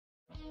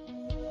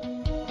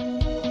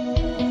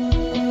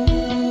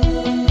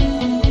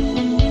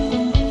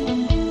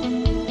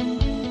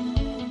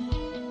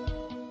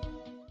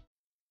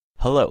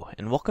Hello,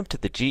 and welcome to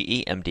the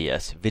GE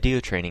MDS video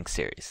training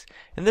series.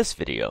 In this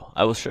video,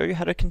 I will show you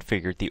how to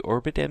configure the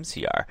ORBIT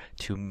MCR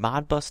to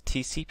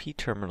Modbus-TCP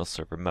Terminal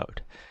Server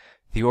mode.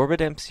 The ORBIT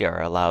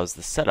MCR allows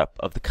the setup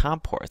of the COM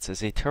ports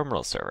as a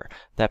terminal server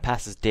that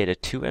passes data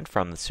to and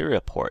from the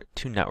serial port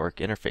to network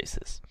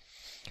interfaces.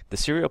 The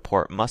serial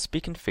port must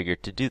be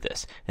configured to do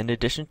this, in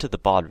addition to the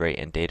baud rate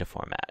and data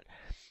format.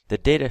 The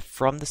data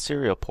from the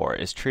serial port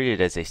is treated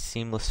as a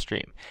seamless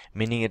stream,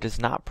 meaning it is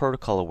not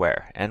protocol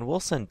aware and will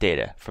send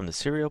data from the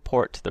serial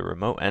port to the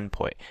remote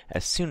endpoint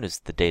as soon as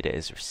the data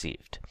is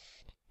received.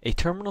 A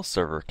terminal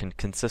server can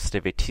consist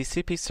of a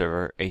TCP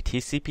server, a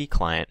TCP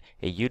client,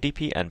 a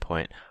UDP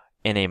endpoint,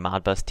 and a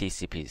Modbus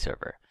TCP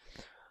server.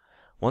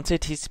 Once a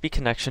TCP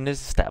connection is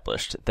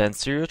established, then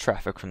serial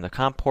traffic from the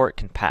COM port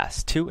can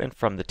pass to and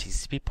from the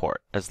TCP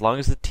port as long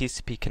as the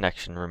TCP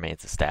connection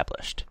remains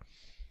established.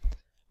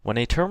 When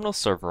a terminal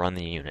server on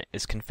the unit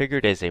is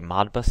configured as a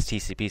Modbus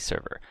TCP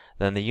server,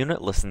 then the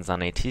unit listens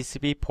on a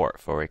TCP port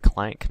for a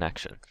client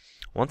connection.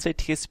 Once a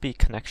TCP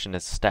connection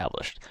is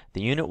established,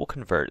 the unit will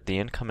convert the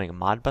incoming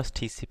Modbus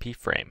TCP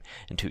frame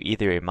into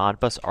either a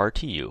Modbus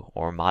RTU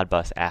or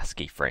Modbus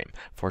ASCII frame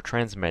for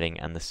transmitting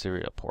on the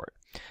serial port.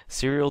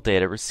 Serial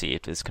data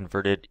received is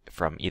converted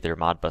from either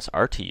Modbus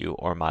RTU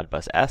or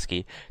Modbus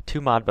ASCII to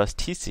Modbus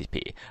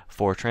TCP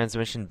for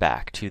transmission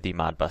back to the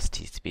Modbus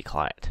TCP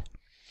client.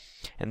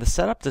 In the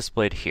setup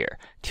displayed here,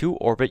 two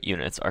ORBIT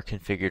units are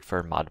configured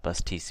for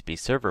Modbus TCP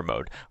server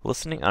mode,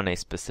 listening on a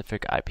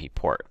specific IP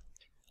port.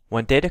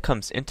 When data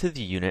comes into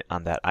the unit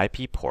on that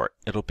IP port,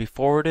 it will be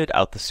forwarded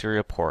out the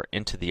serial port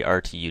into the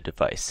RTU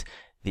device.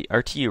 The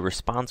RTU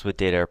responds with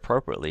data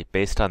appropriately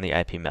based on the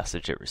IP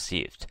message it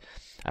received.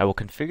 I will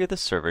configure the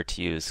server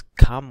to use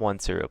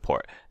COM1 serial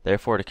port.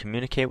 Therefore, to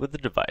communicate with the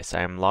device,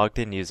 I am logged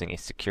in using a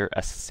secure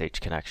SSH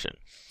connection.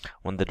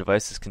 When the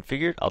device is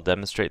configured, I'll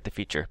demonstrate the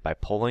feature by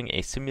polling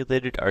a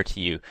simulated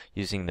RTU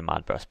using the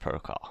Modbus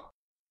protocol.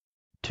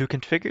 To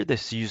configure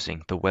this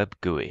using the web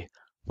GUI,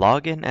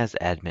 log in as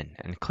admin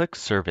and click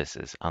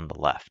Services on the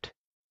left.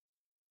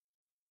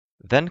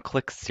 Then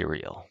click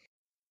Serial.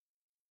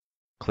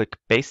 Click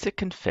Basic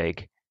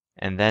Config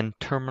and then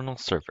Terminal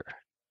Server.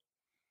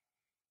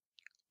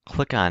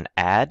 Click on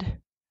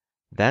Add,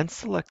 then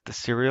select the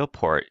serial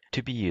port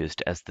to be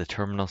used as the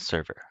terminal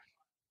server.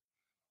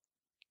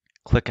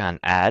 Click on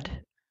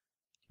Add,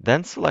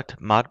 then select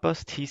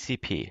Modbus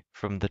TCP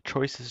from the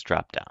Choices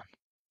dropdown.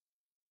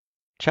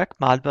 Check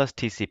Modbus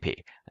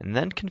TCP and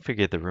then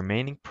configure the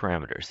remaining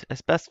parameters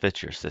as best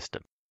fits your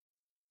system.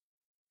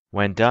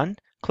 When done,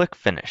 click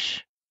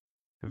Finish.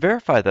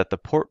 Verify that the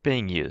port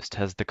being used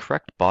has the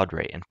correct baud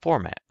rate and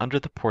format under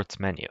the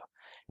ports menu.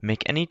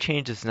 Make any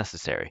changes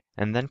necessary,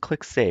 and then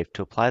click Save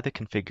to apply the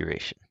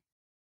configuration.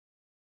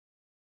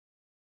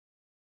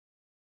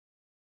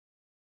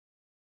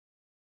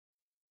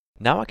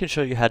 Now I can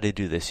show you how to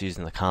do this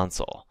using the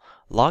console.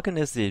 Log in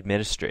as the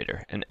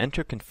administrator and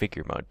enter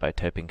configure mode by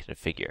typing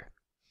configure.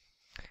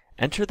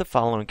 Enter the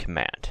following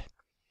command.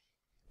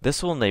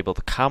 This will enable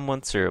the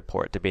COM1 serial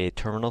port to be a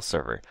terminal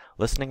server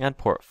listening on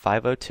port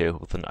 502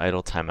 with an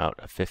idle timeout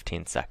of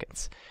 15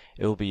 seconds.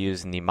 It will be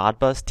using the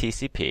Modbus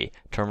TCP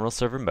terminal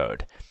server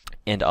mode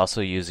and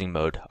also using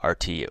mode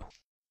RTU.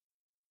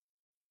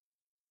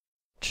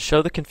 To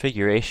show the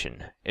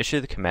configuration,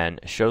 issue the command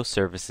show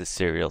services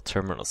serial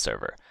terminal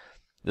server.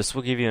 This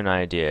will give you an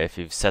idea if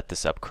you've set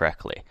this up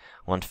correctly.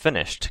 When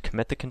finished,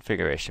 commit the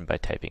configuration by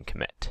typing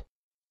commit.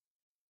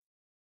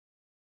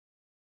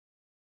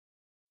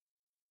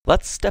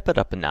 Let's step it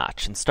up a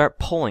notch and start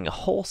pulling a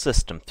whole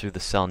system through the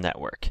cell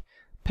network.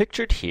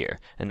 Pictured here,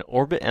 an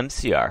ORBIT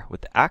MCR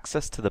with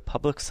access to the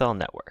public cell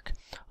network.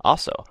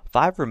 Also,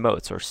 5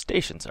 remotes or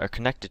stations are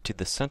connected to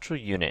the central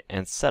unit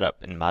and set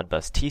up in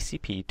Modbus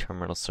TCP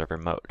terminal server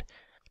mode.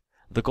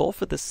 The goal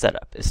for this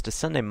setup is to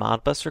send a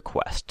Modbus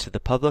request to the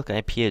public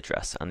IP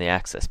address on the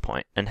access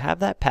point and have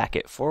that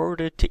packet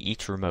forwarded to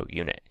each remote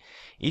unit.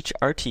 Each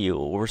RTU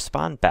will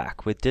respond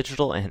back with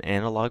digital and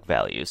analog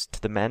values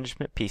to the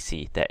management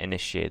PC that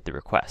initiated the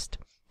request.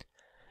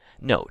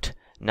 Note,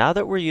 now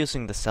that we're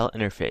using the cell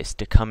interface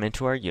to come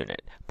into our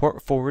unit,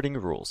 port forwarding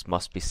rules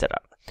must be set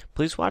up.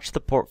 Please watch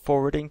the port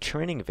forwarding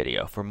training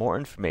video for more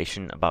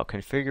information about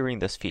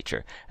configuring this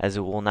feature, as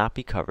it will not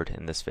be covered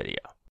in this video.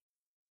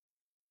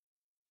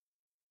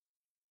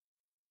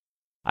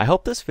 I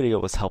hope this video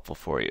was helpful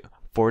for you.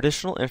 For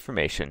additional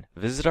information,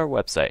 visit our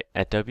website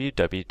at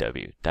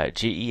www.gemds.com.